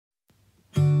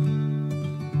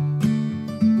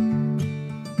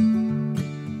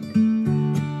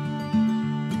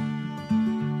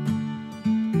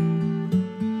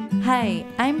Hi,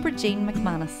 I'm Bridgeen Mac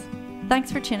Manus.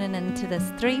 Thanks for tuning in to this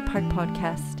 3-part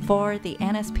podcast for the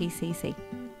NSPCC.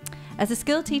 As a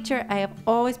school teacher, I have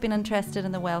always been interested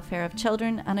in the welfare of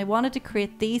children, and I wanted to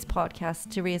create these podcasts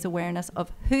to raise awareness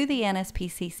of who the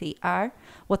NSPCC are,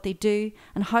 what they do,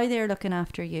 and how they are looking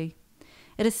after you.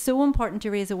 It is so important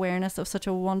to raise awareness of such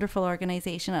a wonderful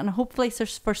organisation, and hopefully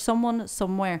for someone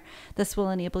somewhere, this will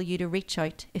enable you to reach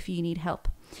out if you need help.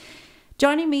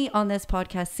 Joining me on this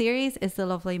podcast series is the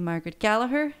lovely Margaret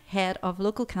Gallagher, Head of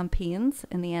Local Campaigns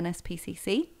in the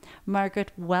NSPCC.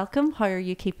 Margaret, welcome. How are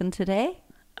you keeping today?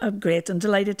 I'm great and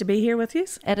delighted to be here with you.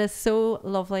 It is so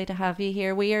lovely to have you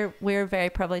here. We're very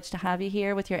privileged to have you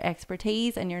here with your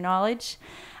expertise and your knowledge.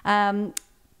 We'll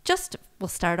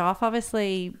start off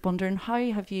obviously wondering,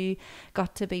 how have you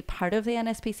got to be part of the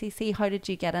NSPCC? How did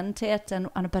you get into it,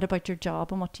 and a bit about your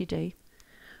job and what you do?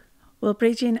 Well,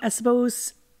 Bridgeen, I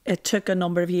suppose it took a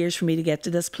number of years for me to get to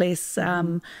this place.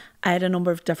 I had a number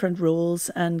of different roles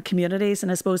and communities,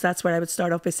 and I suppose that's where I would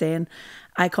start off by saying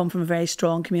I come from a very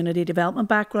strong community development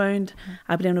background.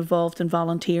 I've been involved in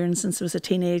volunteering since I was a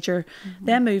teenager,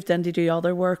 then moved in to do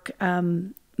other work.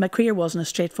 My career wasn't a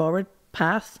straightforward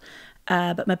path,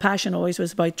 but my passion always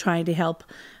was about trying to help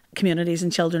communities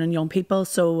and children and young people.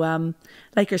 So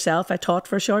like yourself, I taught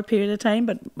for a short period of time,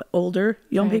 but older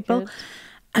young people. Good.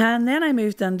 And then I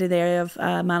moved into the area of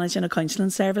managing a counselling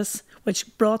service,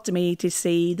 which brought to me to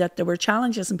see that there were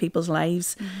challenges in people's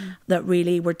lives that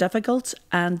really were difficult,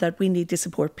 and that we need to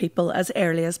support people as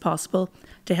early as possible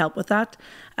to help with that.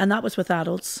 And that was with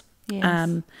adults.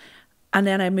 Yes. And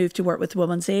then I moved to work with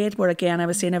Women's Aid, where again I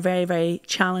was seeing a very, very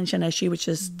challenging issue, which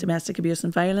is domestic abuse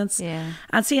and violence,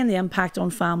 and seeing the impact on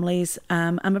families,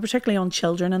 and particularly on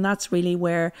children. And that's really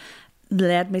where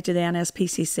led me to the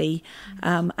NSPCC.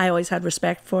 I always had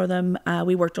respect for them.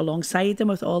 We worked alongside them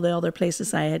with all the other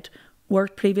places I had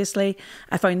worked previously.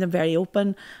 I found them very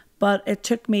open. But it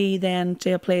took me then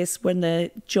to a place when the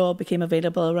job became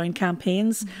available around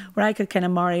campaigns, where I could kind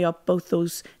of marry up both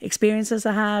those experiences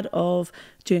I had of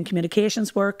doing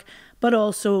communications work, but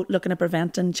also looking at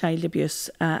preventing child abuse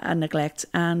and neglect.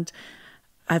 And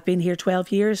I've been here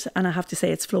 12 years, and I have to say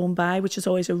it's flown by, which is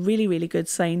always a really, really good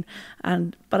sign.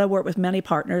 But I work with many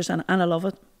partners, and I love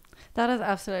it. That is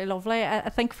absolutely lovely. I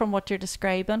think from what you're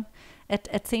describing,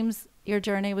 it seems your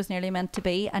journey was nearly meant to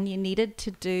be, and you needed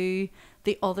to do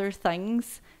the other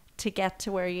things to get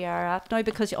to where you are at now,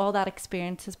 because all that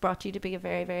experience has brought you to be a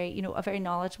very, very, a very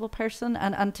knowledgeable person,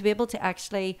 and to be able to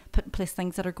actually put in place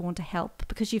things that are going to help,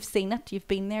 because you've seen it, you've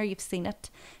been there, you've seen it,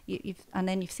 and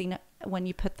then you've seen it when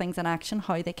you put things in action,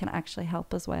 how they can actually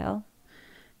help as well.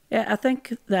 Yeah, I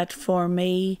think that for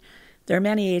me, there are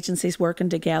many agencies working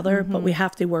together, but we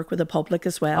have to work with the public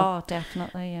as well. Oh,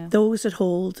 definitely, yeah. Those that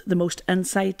hold the most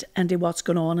insight into what's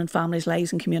going on in families'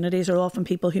 lives and communities are often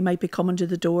people who might be coming to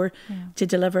the door to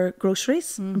deliver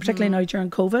groceries, and particularly now during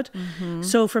COVID.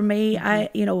 So for me,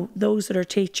 those that are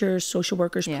teachers, social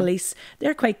workers, police,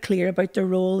 they're quite clear about their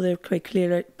role, they're quite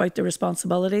clear about their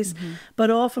responsibilities.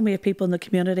 But often we have people in the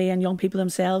community and young people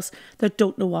themselves that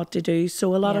don't know what to do.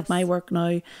 So a lot of my work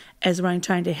now is around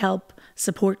trying to help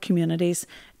support communities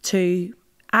to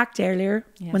act earlier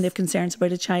when they have concerns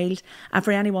about a child, and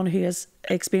for anyone who is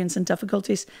experiencing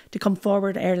difficulties to come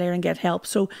forward earlier and get help.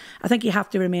 So I think you have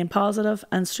to remain positive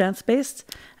and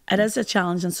strength-based. It is a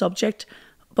challenging subject,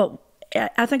 but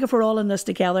I think if we're all in this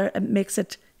together, it makes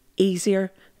it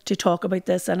easier to talk about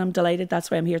this, and I'm delighted that's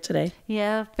why I'm here today.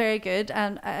 Yeah, very good,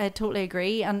 and I totally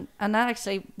agree, and that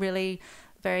actually really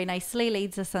very nicely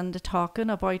leads us into talking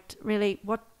about really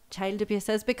what child abuse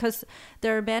is, because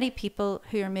there are many people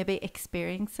who are maybe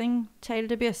experiencing child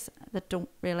abuse that don't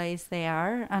realise they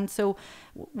are. And so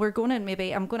I'm going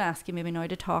to ask you maybe now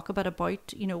to talk a bit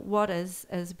about what is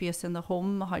abuse in the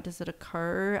home, how does it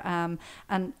occur,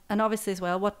 and obviously as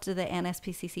well, what do the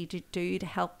NSPCC do to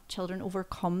help children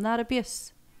overcome that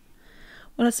abuse?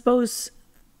 Well, I suppose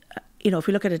if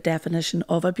we look at a definition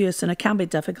of abuse, and it can be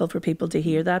difficult for people to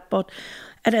hear that, but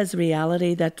it is a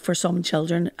reality that for some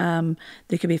children,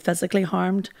 they can be physically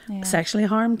harmed, sexually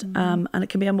harmed, and it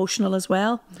can be emotional as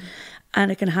well.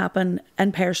 And it can happen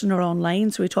in person or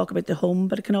online. So we talk about the home,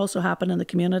 but it can also happen in the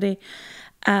community.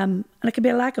 And it can be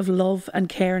a lack of love and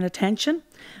care and attention,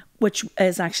 which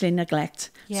is actually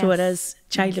neglect. Yes. So it is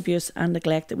child abuse and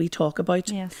neglect that we talk about.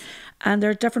 Yes. And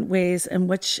there are different ways in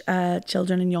which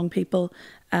children and young people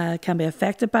can be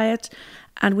affected by it.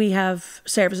 And we have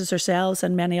services ourselves,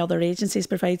 and many other agencies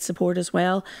provide support as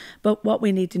well. But what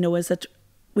we need to know is that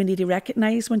we need to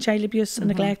recognise when child abuse and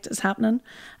neglect is happening,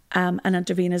 and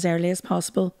intervene as early as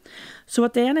possible. So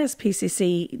what the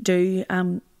NSPCC do,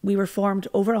 we were formed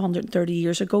over 130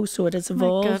 years ago, so it has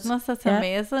evolved. My goodness, that's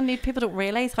amazing. People don't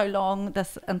realise how long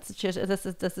this institute, this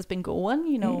has been going,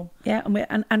 you know. Yeah,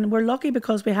 and we're lucky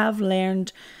because we have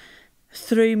learned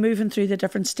through moving through the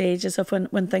different stages of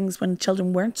when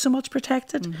children weren't so much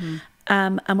protected.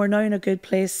 And we're now in a good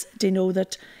place to know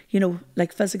that, you know,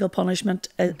 like physical punishment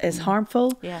is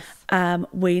harmful. Yes.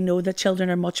 We know that children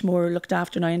are much more looked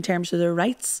after now in terms of their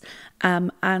rights.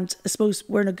 And I suppose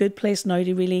we're in a good place now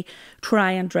to really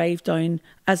try and drive down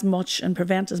as much and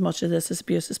prevent as much of this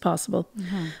abuse as possible.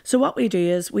 So what we do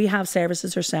is we have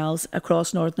services ourselves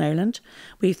across Northern Ireland.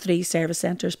 We have 3 service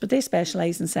centres, but they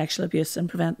specialise in sexual abuse and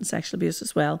preventing sexual abuse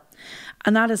as well.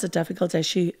 And that is a difficult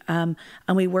issue. And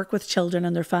we work with children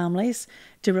and their families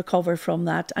to recover from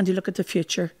that and to look at the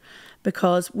future,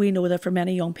 because we know that for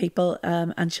many young people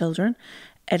and children,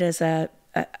 it is a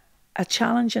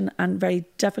challenging and very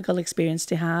difficult experience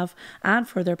to have, and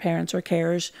for their parents or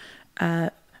carers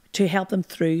to help them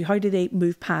through. How do they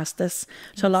move past this?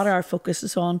 So a lot of our focus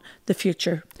is on the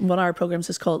future. And one of our programs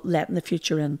is called Letting the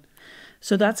Future In.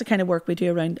 So that's the kind of work we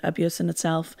do around abuse in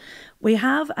itself. We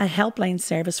have a helpline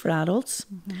service for adults.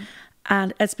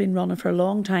 And it's been running for a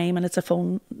long time, and it's a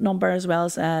phone number as well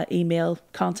as email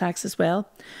contacts as well.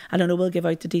 I don't know, we'll give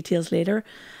out the details later.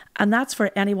 And that's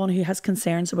for anyone who has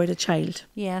concerns about a child.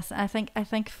 Yes, I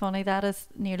think funny that is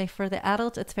nearly for the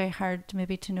adult. It's very hard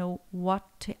to know what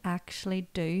to actually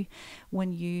do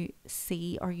when you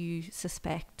see or you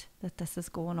suspect that this is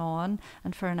going on,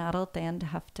 and for an adult then to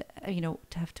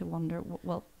have to wonder,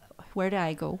 well, where do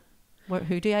I go?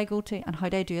 Who do I go to, and how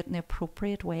do I do it in the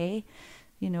appropriate way?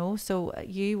 You know, so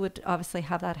you would obviously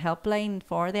have that helpline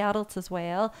for the adults as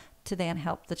well to then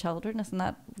help the children. Isn't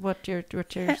that what you're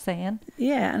saying?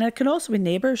 Yeah, and it can also be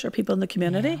neighbours or people in the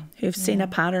community who've seen a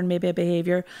pattern, maybe a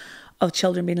behaviour of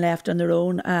children being left on their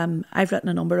own. I've written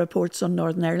a number of reports on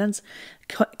Northern Ireland's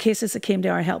cases that came to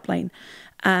our helpline,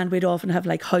 and we'd often have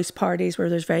like house parties where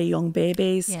there's very young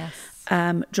babies. Yes.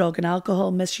 Drug and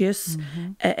alcohol misuse.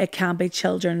 It can be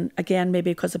children, again,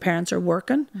 maybe because the parents are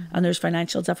working and there's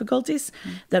financial difficulties,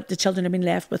 that the children have been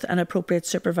left with inappropriate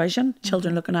supervision,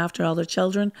 children looking after other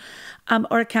children.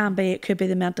 Or it could be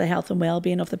the mental health and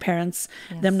well-being of the parents,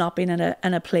 them not being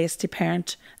in a place to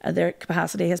parent. Their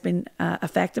capacity has been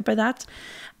affected by that.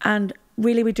 And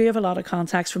really, we do have a lot of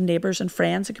contacts from neighbours and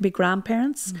friends. It could be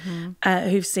grandparents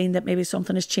who've seen that maybe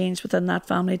something has changed within that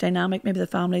family dynamic. Maybe the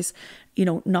family's, you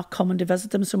know, not coming to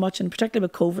visit them so much. And particularly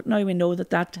with COVID now, we know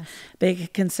that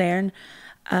big concern.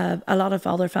 A lot of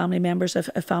other family members, if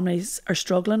families are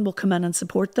struggling, will come in and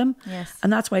support them. Yes.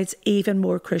 And that's why it's even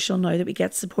more crucial now that we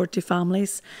get support to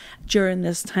families during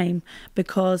this time,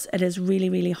 because it is really,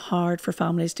 really hard for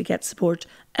families to get support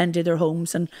into their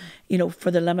homes. And, you know,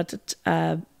 for the limited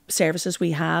services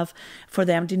we have, for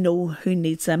them to know who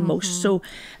needs them most. So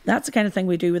that's the kind of thing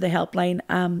we do with the helpline.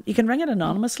 You can ring it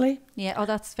anonymously. Yeah, oh,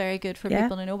 that's very good for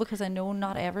people to know, because I know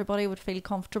not everybody would feel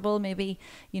comfortable maybe,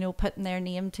 you know, putting their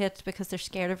name to it because they're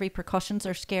scared of repercussions,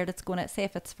 or scared it's going to, say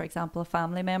if it's, for example, a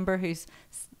family member who's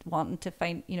wanting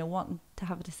to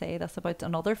have to say this about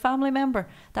another family member,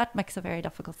 that makes a very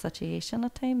difficult situation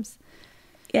at times.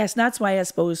 Yes, and that's why I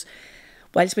suppose,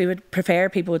 whilst we would prefer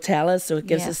people would tell us, so it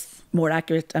gives us more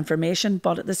accurate information,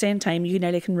 but at the same time you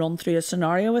nearly can run through a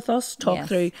scenario with us, talk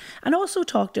through, and also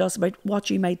talk to us about what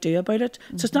you might do about it.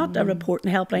 So it's not a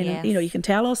reporting helpline. And, you know, you can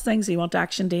tell us things, you want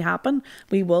action to happen,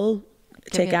 we will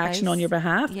take action on your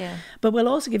behalf. But we'll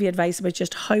also give you advice about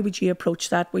just how would you approach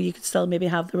that, where you could still maybe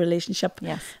have the relationship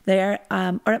there.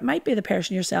 Or it might be the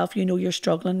person yourself, you know, you're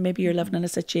struggling, maybe you're living in a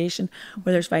situation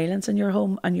where there's violence in your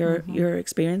home and you're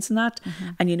experiencing that,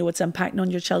 and you know it's impacting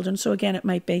on your children. So again, it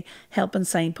might be helping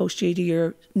signpost you to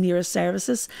your nearest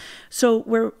services. So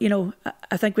we're, you know,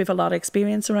 I think we have a lot of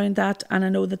experience around that, and I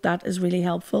know that is really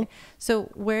helpful. So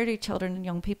where do children and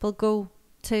young people go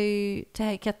to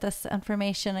get this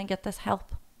information and get this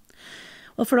help?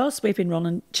 Well, for us, we've been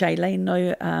running Childline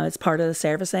now. It's part of the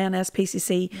service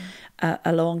NSPCC.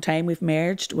 A long time we've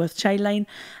merged with Childline,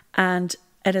 and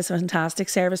it is a fantastic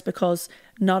service because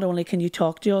not only can you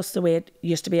talk to us the way it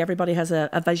used to be, everybody has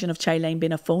a vision of Childline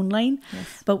being a phone line,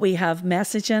 but we have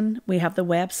messaging, we have the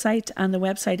website, and the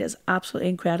website is absolutely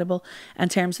incredible in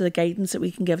terms of the guidance that we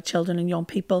can give children and young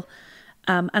people.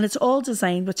 And it's all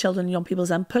designed with children and young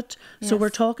people's input. So we're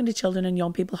talking to children and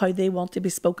young people how they want to be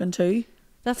spoken to.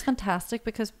 That's fantastic,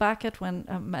 because back at when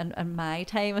in my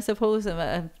time, I suppose,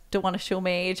 don't want to show my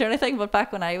age or anything, but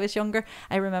back when I was younger,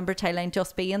 I remember Childline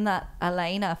just being that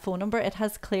a phone number. It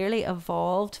has clearly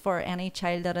evolved for any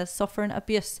child that is suffering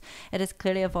abuse. It has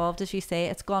clearly evolved, as you say.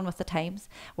 It's gone with the times,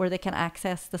 where they can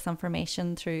access this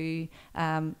information through,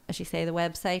 as you say, the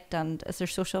website, and is there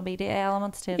social media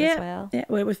elements to it as well? Yeah,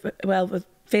 with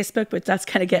Facebook, but that's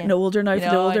kind of getting older now for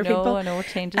the older people. I know, it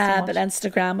changes so much. But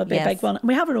Instagram would be a big one. And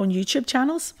we have our own YouTube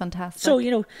channels. Fantastic. So,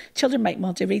 you know, children might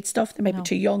want to read stuff. They might be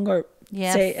too young, or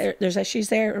say there's issues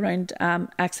there around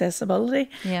accessibility.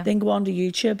 They can go onto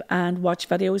YouTube and watch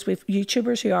videos with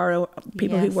YouTubers who are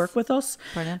people who work with us.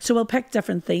 Brilliant. So we'll pick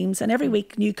different themes, and every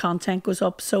week new content goes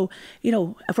up. So, you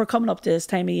know, if we're coming up to this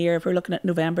time of year, if we're looking at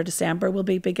November, December, we'll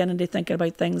be beginning to think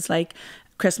about things like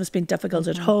Christmas being difficult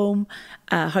at home.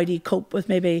 How do you cope with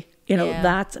maybe, you know,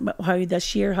 that, how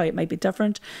this year, how it might be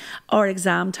different. Or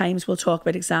exam times, we'll talk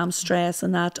about exam stress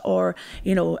and that. Or,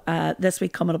 you know, this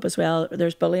week coming up as well,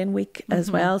 there's bullying week as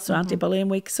well, so anti-bullying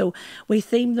week. So we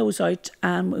theme those out,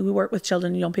 and we work with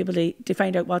children and young people to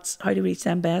find out how to reach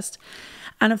them best.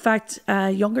 And in fact,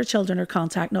 younger children are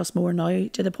contacting us more now,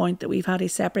 to the point that we've had to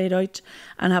separate out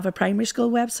and have a primary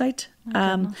school website.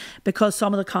 Because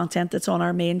some of the content that's on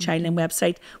our main Childline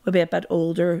website will be a bit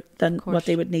older than what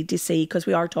they would need to see, because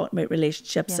we are talking about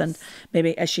relationships and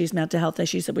maybe issues, mental health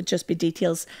issues, that would just be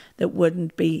details that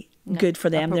wouldn't be good for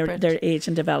them, their age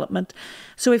and development.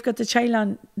 So we've got the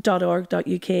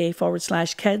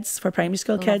childline.org.uk/kids for primary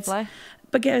school kids.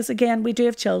 Because again, we do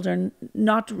have children,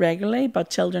 not regularly, but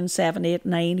children 7, 8,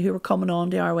 9 who are coming on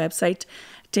to our website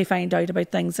to find out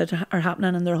about things that are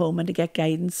happening in their home and to get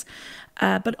guidance.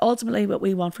 But ultimately, what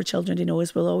we want for children to know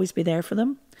is we'll always be there for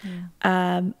them.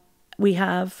 We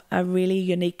have a really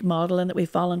unique model in that we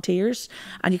have volunteers,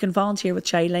 and you can volunteer with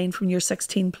Childline from year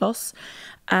 16 plus.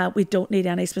 We don't need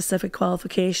any specific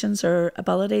qualifications or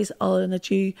abilities, other than that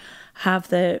you have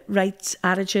the right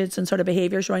attitudes and sort of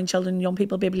behaviours around children and young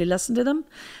people, be able to listen to them.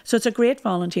 So it's a great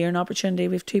volunteering opportunity.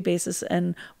 We have 2 bases,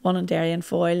 one in Derry and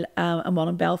Foyle, and one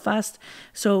in Belfast.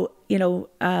 So, you know,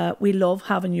 we love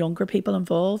having younger people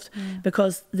involved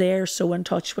because they're so in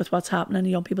touch with what's happening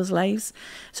in young people's lives.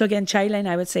 So again, Childline,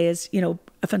 I would say, is, you know,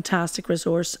 a fantastic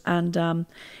resource, and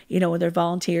you know, their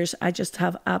volunteers, I just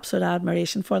have absolute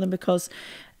admiration for them, because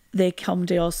they come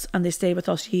to us and they stay with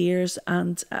us years,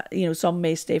 and you know, some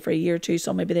may stay for a year or 2,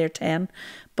 some may be there 10,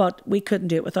 but we couldn't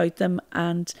do it without them.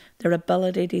 And their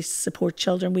ability to support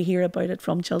children, we hear about it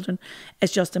from children,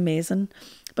 it's just amazing.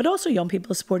 But also young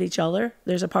people support each other.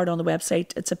 There's a part on the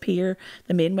website, it's a peer,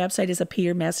 the main website is a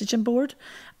peer messaging board,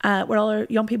 where all our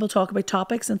young people talk about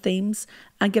topics and themes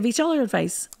and give each other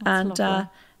advice. That's lovely.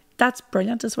 That's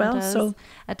brilliant as well. So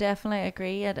I definitely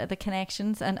agree. The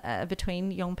connections and between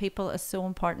young people is so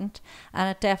important, and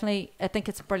I think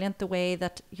it's brilliant the way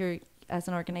that you're, as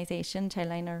an organisation,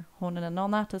 Childline, are honing in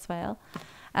on that as well.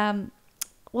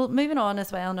 Well, moving on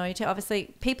as well now to,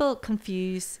 obviously people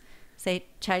confuse, say,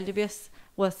 child abuse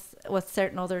with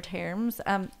certain other terms.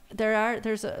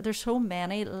 There's so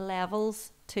many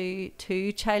levels to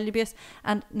child abuse,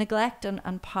 and neglect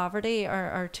and poverty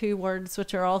are 2 words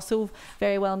which are also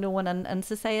very well known in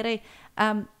society.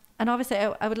 And obviously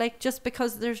I would like, just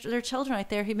because there are children out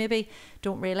there who maybe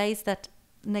don't realise that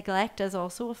neglect is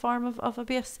also a form of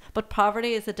abuse, but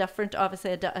poverty is a different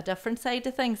side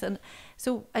to things. And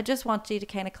so I just want you to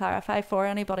kind of clarify for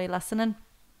anybody listening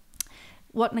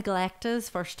what neglect is,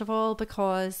 first of all,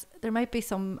 because there might be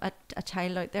a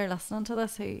child out there listening to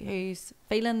this who's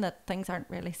feeling that things aren't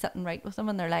really sitting right with them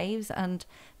in their lives, and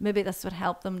maybe this would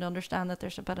help them to understand that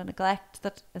there's a bit of neglect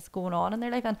that is going on in their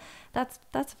life, and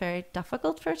that's very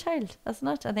difficult for a child, isn't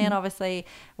it? And then obviously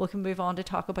we can move on to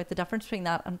talk about the difference between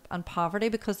that and poverty,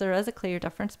 because there is a clear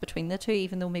difference between the two,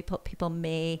 even though people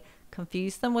may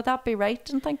confuse them. Would that be right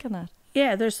in thinking that?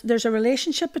 Yeah, there's a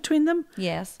relationship between them.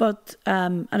 Yes. But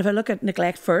and if I look at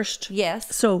neglect first.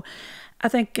 Yes. So I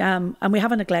think and we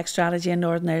have a neglect strategy in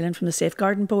Northern Ireland from the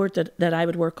Safeguarding Board that I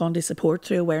would work on to support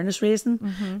through awareness raising,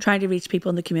 trying to reach people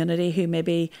in the community who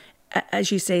maybe,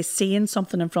 as you say, seeing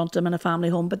something in front of them in a family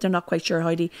home, but they're not quite sure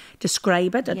how to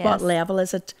describe it. At what level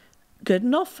is it good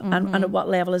enough, and at what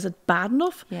level is it bad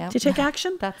enough to take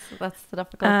action? That's the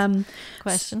difficult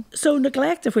question. So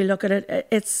neglect, if we look at it,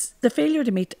 it's the failure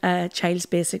to meet a child's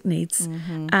basic needs,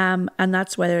 and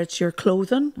that's whether it's your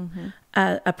clothing,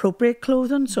 appropriate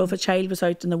clothing. So if a child was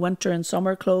out in the winter in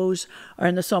summer clothes, or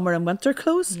in the summer in winter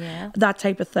clothes, that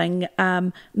type of thing,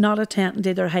 not attending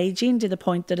to their hygiene to the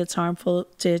point that it's harmful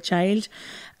to a child.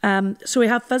 So we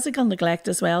have physical neglect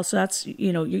as well. So that's,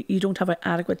 you know, you don't have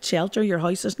adequate shelter, your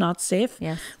house is not safe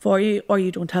for you, or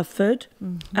you don't have food,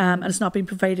 and it's not being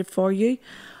provided for you.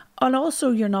 And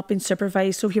also you're not being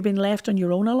supervised. So if you're being left on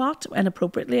your own a lot,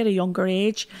 inappropriately at a younger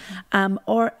age,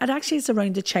 or it actually is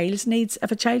around the child's needs.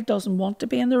 If a child doesn't want to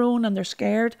be on their own and they're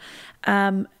scared,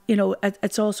 you know,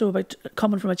 it's also about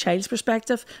coming from a child's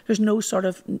perspective. There's no sort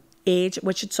of age at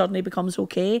which it suddenly becomes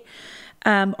okay,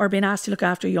 or being asked to look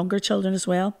after younger children as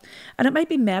well. And it might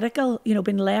be medical, you know,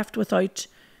 being left without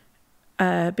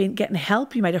getting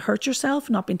help. You might have hurt yourself,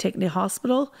 not been taken to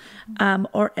hospital,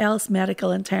 or else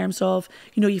medical in terms of,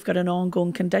 you know, you've got an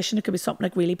ongoing condition. It could be something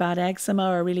like really bad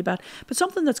eczema or really bad, but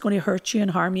something that's going to hurt you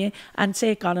and harm you. And say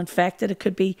it got infected, it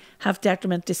could be have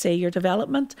detriment to, say, your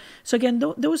development. So again,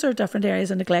 those are different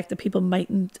areas of neglect that people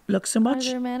mightn't look so much.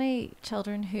 Are there many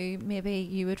children who maybe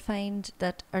you would find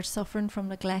that are suffering from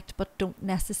neglect but don't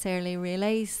necessarily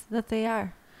realise that they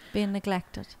are being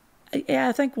neglected? Yeah,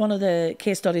 I think one of the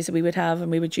case studies that we would have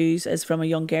and we would use is from a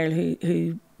young girl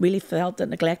who really felt that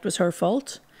neglect was her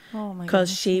fault. Oh my because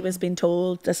goodness, she was being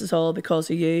told this is all because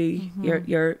of you.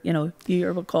 You're you know,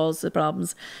 you're what caused the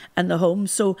problems in the home.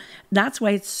 So that's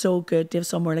why it's so good to have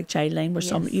somewhere like Childline where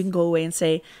some you can go away and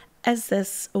say, is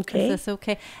this okay? Is this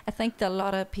okay? I think that a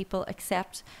lot of people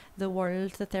accept the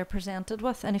world that they're presented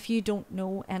with, and if you don't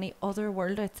know any other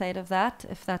world outside of that,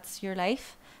 if that's your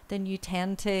life, then you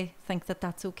tend to think that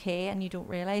that's okay and you don't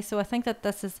realise. So I think that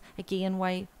this is again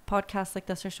why podcasts like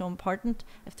this are so important.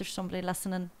 If there's somebody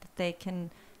listening, that they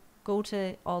can go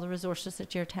to all the resources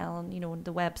that you're telling, you know,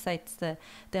 the websites, the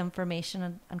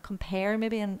information, and compare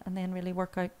maybe, and then really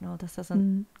work out, no, this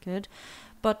isn't good.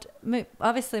 But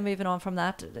obviously moving on from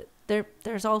that,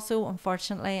 there's also,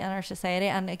 unfortunately, in our society,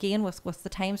 and again with the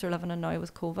times we're living in now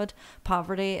with COVID,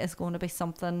 poverty is going to be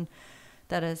something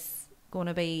that is going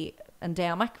to be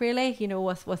endemic, really, you know,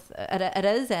 with it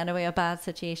is anyway a bad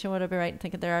situation. Would I be right in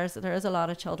thinking there is a lot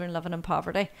of children living in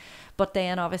poverty? But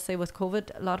then obviously with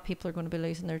COVID, a lot of people are going to be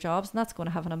losing their jobs, and that's going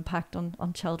to have an impact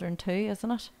on children too,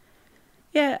 isn't it?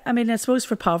 Yeah, I mean, I suppose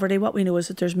for poverty, what we know is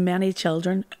that there's many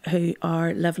children who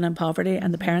are living in poverty,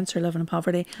 and the parents are living in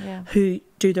poverty, who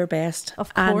do their best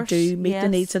and do meet the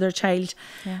needs of their child.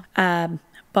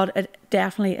 But it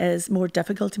definitely is more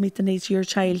difficult to meet the needs of your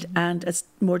child, and it's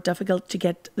more difficult to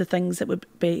get the things that would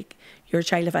make your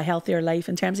child have a healthier life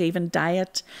in terms of even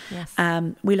diet.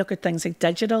 We look at things like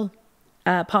digital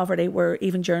poverty, where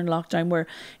even during lockdown, where,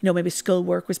 you know, maybe school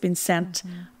work was being sent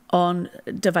on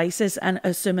devices, and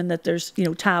assuming that there's, you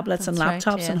know, tablets and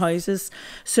laptops in houses,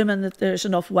 assuming that there's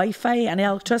enough Wi-Fi and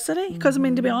electricity, because I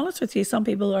mean, to be honest with you, some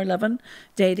people are living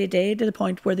day to day to the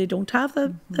point where they don't have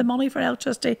the money for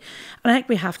electricity. And I think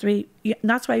we have to be, and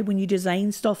that's why when you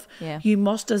design stuff, you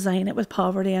must design it with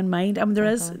poverty in mind. I mean, there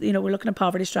is, you know, we're looking at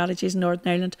poverty strategies in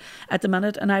Northern Ireland at the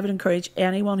minute, and I would encourage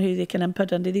anyone who they can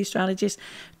input into these strategies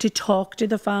to talk to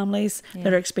the families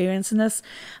that are experiencing this.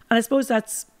 And I suppose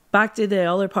that's back to the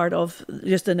other part of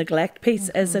just the neglect piece,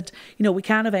 is that, you know, we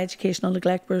can have educational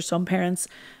neglect where some parents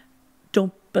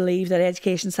don't believe that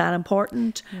education's that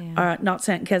important, or not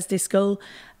sending kids to school,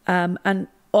 and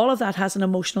all of that has an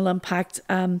emotional impact,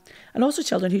 and also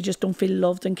children who just don't feel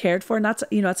loved and cared for, and that's,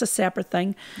 you know, it's a separate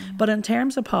thing. But in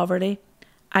terms of poverty,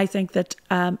 I think that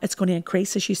it's going to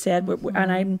increase, as you said,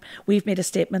 we've made a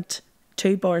statement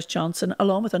to Boris Johnson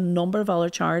along with a number of other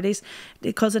charities,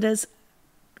 because it is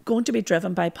going to be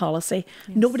driven by policy.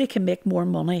 Nobody can make more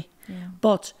money,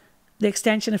 but the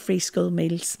extension of free school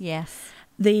meals,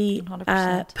 the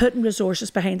putting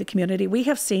resources behind the community. We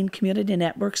have seen community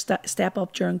networks step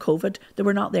up during COVID that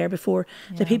were not there before.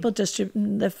 The people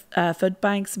distributing the food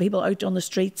banks, the people out on the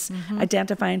streets,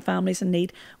 identifying families in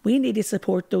need. We need to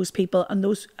support those people and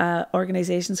those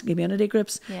organisations and community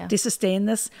groups to sustain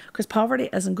this, because poverty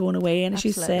isn't going away. And as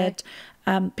you said,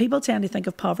 people tend to think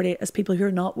of poverty as people who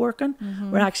are not working,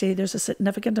 where actually there's a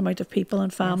significant amount of people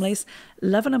and families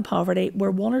living in poverty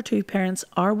where one or two parents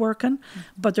are working,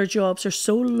 but their jobs are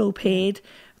so low paid,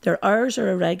 their hours are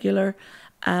irregular,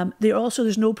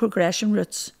 there's no progression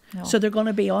routes. So they're going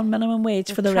to be on minimum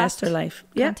wage for the rest of their life.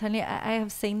 I tell you, I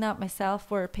have seen that myself,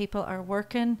 where people are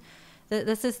working.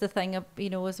 This is the thing, you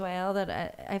know, as well,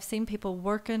 that I've seen people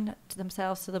working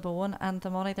themselves to the bone, and the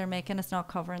money they're making is not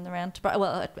covering the rent. But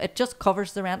well, it just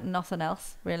covers the rent and nothing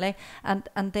else, really. And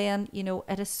then, you know,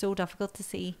 it is so difficult to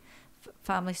see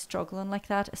families struggling like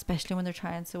that, especially when they're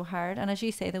trying so hard. And as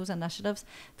you say, those initiatives,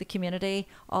 the community,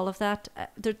 all of that,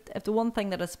 the one thing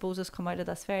that I suppose has come out of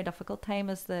this very difficult time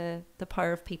is the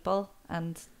power of people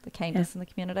and the kindness in the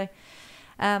community.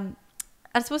 I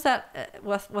suppose that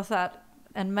with that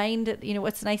in mind, you know,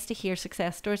 it's nice to hear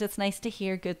success stories. It's nice to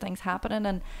hear good things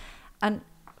happening, and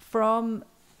from,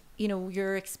 you know,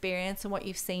 your experience and what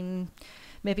you've seen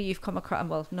maybe you've come across,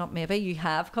 well, not maybe, you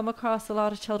have come across a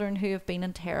lot of children who have been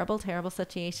in terrible, terrible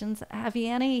situations. Have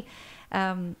you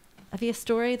a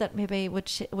story that maybe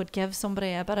would give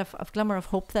somebody a bit of glimmer of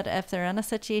hope that if they're in a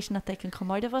situation that they can come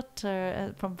out of it,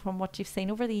 from what you've seen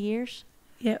over the years?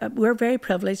 Yeah, we're very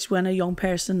privileged when a young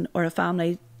person or a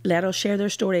family let us share their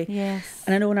story. Yes.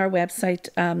 And I know on our website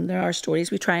there are stories.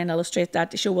 We try and illustrate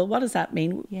that to show, well, what does that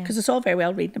mean? Because it's all very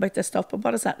well reading about this stuff, but what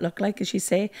does that look like, as you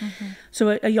say?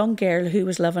 So a young girl who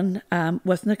was living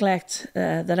with neglect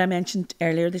that I mentioned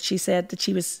earlier, that she said that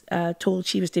she was told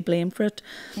she was to blame for it.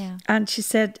 Yeah. And she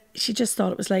said she just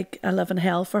thought it was like a living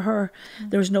hell for her.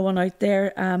 There was no one out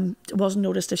there. It wasn't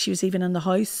noticed if she was even in the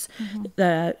house.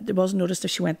 There wasn't noticed if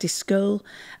she went to school.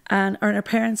 And her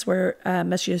parents were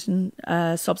misusing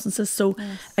substances. So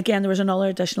again, there was another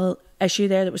additional issue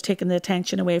there that was taking the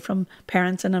attention away from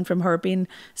parenting and from her being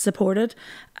supported.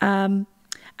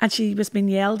 And she was being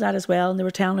yelled at as well, and they were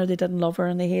telling her they didn't love her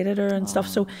and they hated her and stuff.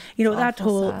 So, you know, that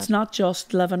whole, sad. It's not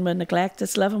just living with neglect,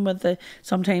 it's living with the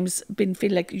sometimes being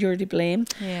feel like you're to blame.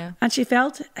 Yeah. And she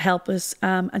felt helpless,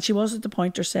 and she was at the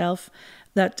point herself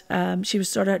that she was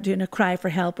sort of doing a cry for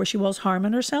help where she was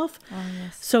harming herself.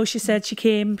 So she said she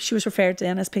was referred to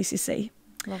NSPCC.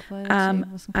 Lovely.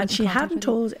 And she hadn't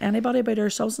told anybody about her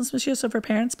substance misuse of her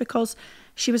parents because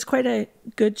she was quite a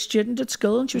good student at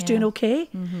school and she was doing okay.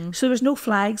 So there was no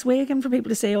flags waving for people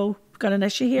to say, oh, we've got an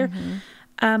issue here.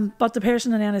 But the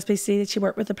person in NSPC that she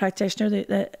worked with, the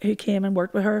practitioner who came and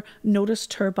worked with her,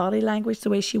 noticed her body language,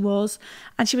 the way she was,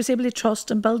 and she was able to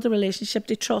trust and build a relationship,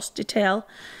 to trust, to tell,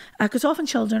 because often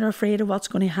children are afraid of what's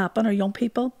going to happen, or young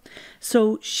people.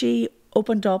 So she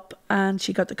opened up and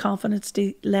she got the confidence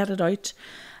to let it out,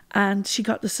 and she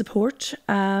got the support,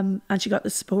 and she got the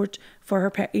support for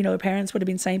her, her parents would have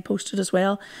been signposted as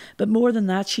well, but more than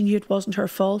that, she knew it wasn't her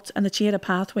fault and that she had a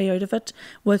pathway out of it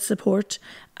with support,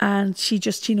 and she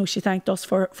just, she thanked us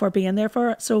for being there for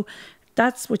her. So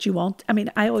that's what you want. I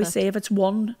mean, I always say if it's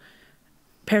one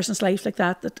person's life like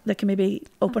that can maybe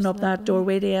open up that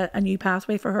doorway to a new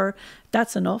pathway for her,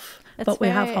 that's enough. But we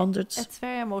have hundreds. It's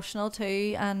very emotional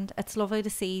too, and it's lovely to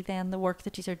see then the work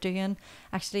that you are doing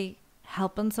actually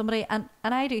helping somebody, and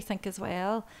I do think as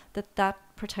well that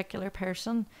particular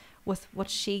person, with what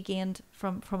she gained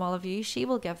from all of you, she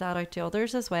will give that out to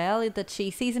others as well, that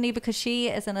she sees in you, because she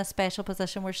is in a special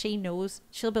position where she knows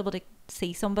she'll be able to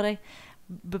see somebody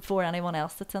before anyone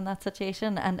else that's in that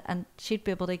situation, and she'd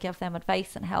be able to give them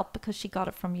advice and help because she got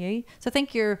it from you. So I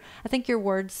think your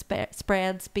word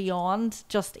spreads beyond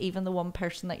just even the one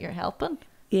person that you're helping.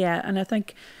 Yeah, and I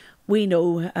think we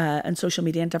know in social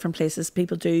media and different places,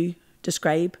 people do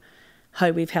describe how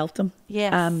we've helped them.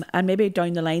 Yes. And maybe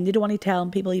down the line, they don't want to tell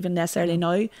people even necessarily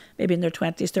now, maybe in their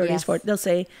 20s, 30s, 40s, they'll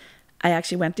say, I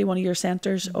actually went to one of your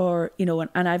centres, or,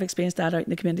 and I've experienced that out in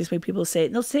the communities where people say it,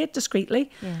 and they'll say it discreetly,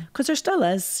 because there still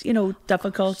is,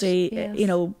 difficulty,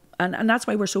 and that's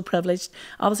why we're so privileged.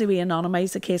 Obviously, we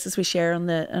anonymise the cases we share on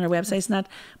our websites and that,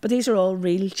 but these are all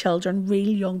real children, real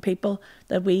young people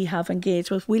that we have engaged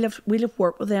with. We'll have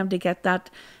worked with them to get that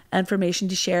information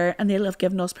to share, and they'll have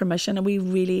given us permission, and we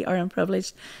really are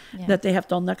privileged that they have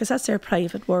done that, because that's their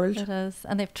private world. It is,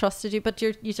 and they've trusted you, but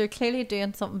you're clearly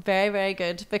doing something very, very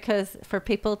good, because for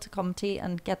people to come to you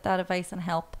and get that advice and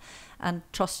help and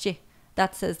trust you,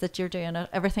 that says that you're doing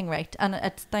everything right, and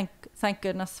it's thank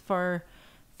goodness for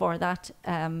that,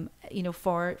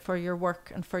 for your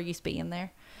work and for you being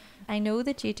there. I know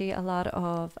that you do a lot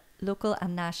of local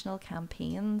and national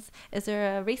campaigns. Is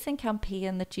there a recent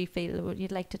campaign that you feel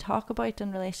you'd like to talk about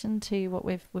in relation to what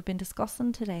we've been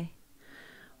discussing today?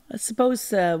 I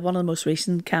suppose one of the most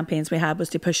recent campaigns we had was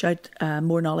to push out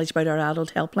more knowledge about our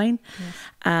adult helpline.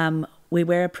 Yes. We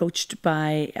were approached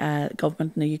by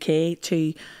government in the UK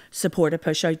to support a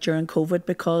push out during COVID,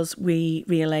 because we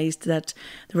realised that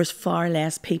there was far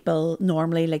less people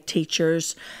normally, like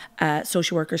teachers,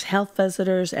 social workers, health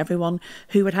visitors, everyone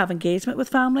who would have engagement with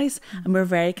families. And we're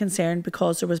very concerned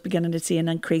because there was beginning to see an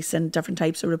increase in different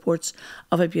types of reports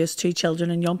of abuse to children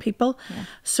and young people. Yeah.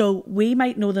 So we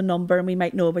might know the number and we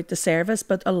might know about the service,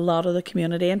 but a lot of the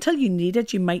community, until you need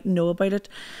it, you might know about it.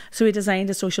 So we designed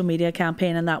a social media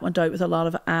campaign, and that went out with a lot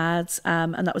of ads,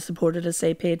 and that was supported, as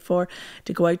say, paid for,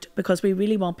 to go out, because we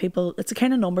really want people, it's the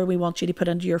kind of number we want you to put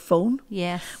into your phone.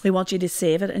 Yes. We want you to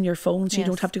save it in your phone, so you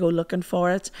don't have to go looking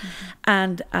for it.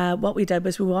 And what we did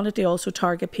was we wanted to also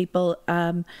target people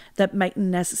that mightn't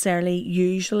necessarily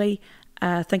usually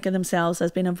think of themselves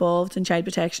as being involved in child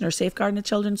protection or safeguarding the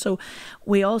children. So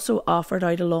we also offered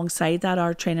out alongside that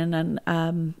our training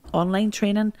and online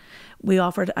training. We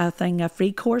offered a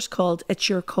free course called It's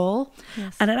Your Call.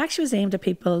 Yes. And it actually was aimed at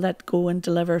people that go and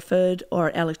deliver food,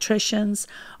 or electricians,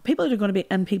 people that are going to be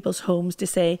in people's homes, to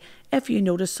say, if you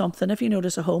notice something, if you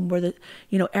notice a home where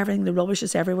everything, the rubbish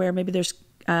is everywhere, maybe there's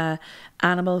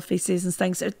animal feces and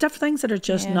things, different things that are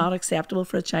just not acceptable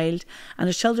for a child, and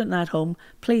there's children in that home,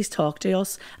 please talk to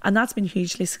us. And that's been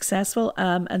hugely successful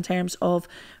in terms of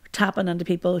tapping into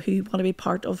people who want to be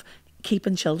part of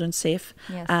keeping children safe.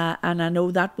 Yes. And I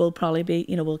know that will probably be,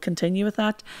 we'll continue with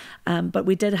that. But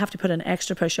we did have to put an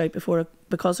extra push out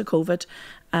because of COVID.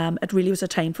 It really was a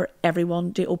time for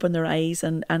everyone to open their eyes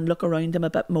and look around them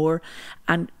a bit more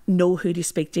and know who to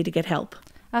speak to get help.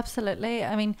 Absolutely.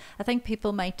 I mean, I think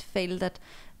people might feel that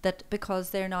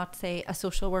because they're not, say, a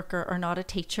social worker or not a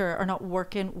teacher or not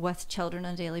working with children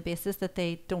on a daily basis, that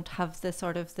they don't have the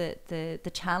sort of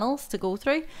the channels to go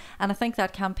through. And I think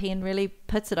that campaign really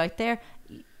puts it out there.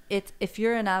 If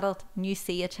you're an adult and you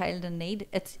see a child in need,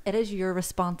 it is your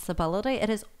responsibility. It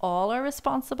is all our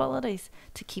responsibilities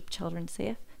to keep children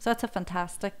safe. So that's a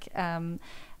fantastic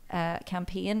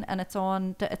campaign, and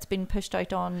it's been pushed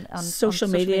out on social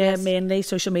media, mainly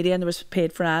social media, and there was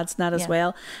paid for ads and that as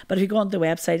well. But if you go on the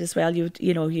website as well, you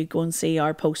go and see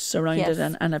our posts around it,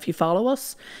 and if you follow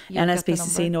us,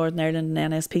 NSPCC Northern Ireland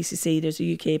and NSPCC, there's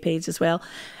a UK page as well.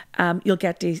 You'll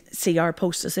get to see our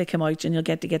posts as they come out, and you'll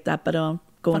get to get that bit on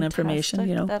going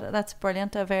information. That's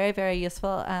brilliant. A very, very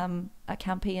useful a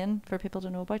campaign for people to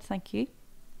know about. Thank you.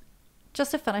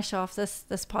 Just to finish off this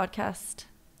podcast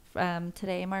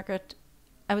today, Margaret,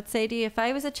 I would say to you, if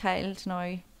I was a child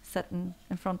now sitting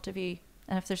in front of you,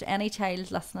 and if there's any child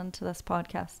listening to this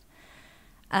podcast,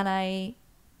 and I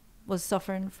was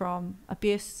suffering from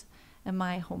abuse in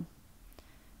my home,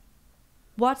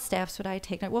 what steps would I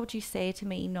take? What would you say to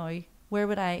me now? Where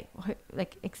would I,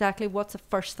 exactly what's the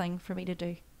first thing for me to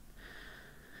do?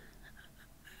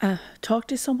 Talk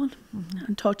to someone,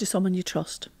 and talk to someone you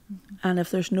trust. And if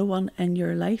there's no one in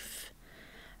your life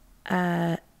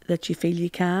that you feel you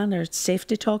can, or it's safe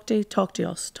to talk to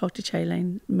us, talk to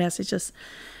Childline, message us.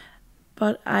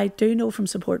 But I do know from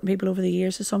supporting people over the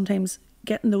years that sometimes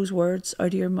getting those words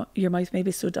out of your mouth may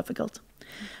be so difficult.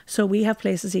 So we have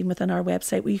places even within our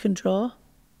website where you can draw,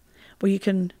 where you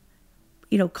can,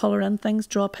 colour in things,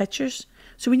 draw pictures.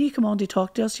 So when you come on to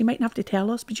talk to us, you mightn't have to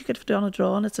tell us, but you could have done a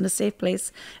drawing. It's in a safe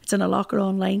place. It's in a locker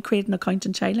online. Create an account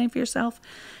in Childline for yourself.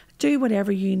 Do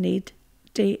whatever you need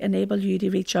to enable you to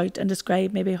reach out and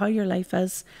describe maybe how your life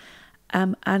is,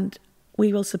 and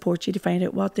we will support you to find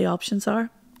out what the options are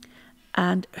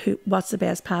and what's the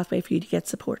best pathway for you to get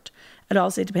support. It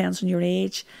also depends on your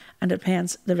age, and it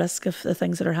depends the risk of the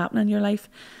things that are happening in your life,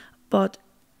 but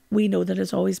we know that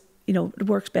it's always, it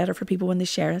works better for people when they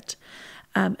share it.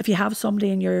 If you have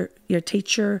somebody in your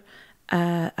teacher,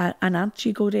 an aunt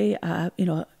you go to,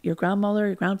 your grandmother,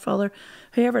 your grandfather,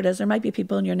 whoever it is, there might be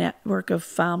people in your network of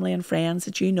family and friends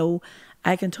that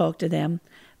I can talk to them.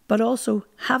 But also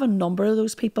have a number of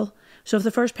those people. So if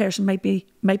the first person might be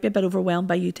a bit overwhelmed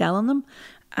by you telling them,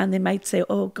 and they might say,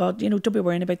 oh God, don't be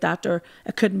worrying about that, or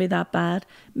it couldn't be that bad.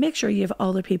 Make sure you have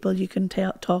other people you can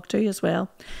talk to as well.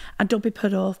 And don't be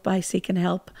put off by seeking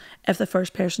help if the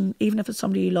first person, even if it's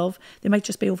somebody you love, they might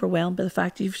just be overwhelmed by the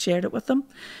fact that you've shared it with them.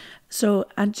 So,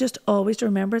 and just always to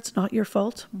remember, it's not your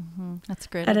fault. That's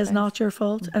great. It is not your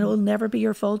fault, and it will never be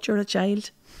your fault. You're a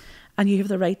child, and you have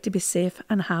the right to be safe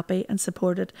and happy and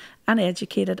supported and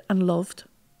educated and loved.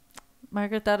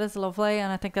 Margaret, that is lovely,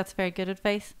 and I think that's very good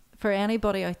advice. For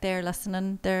anybody out there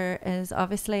listening, there is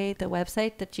obviously the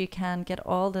website that you can get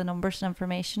all the numbers and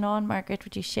information on. Margaret,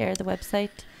 would you share the website?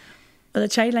 Well, the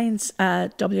Childline's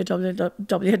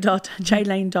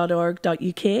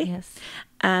www.childline.org.uk. Yes.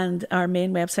 And our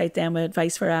main website then with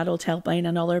advice for adult helpline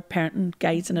and other parenting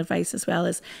guides and advice as well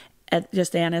is at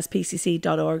just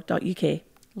nspcc.org.uk.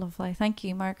 Lovely. Thank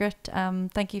you, Margaret.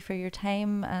 Thank you for your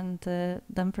time and the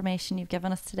information you've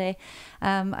given us today.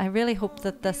 I really hope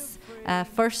that this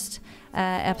first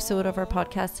episode of our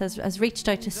podcast has reached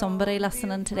out to somebody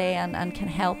listening today and can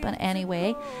help in any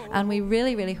way. And we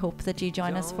really, really hope that you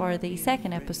join us for the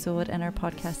second episode in our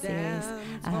podcast series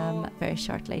very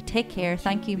shortly. Take care.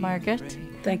 Thank you, Margaret.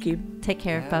 Thank you. Take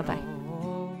care. Bye-bye.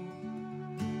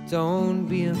 Don't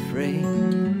be afraid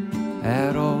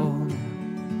at all.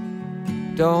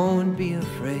 Don't be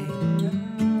afraid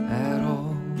at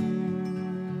all.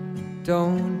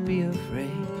 Don't be afraid.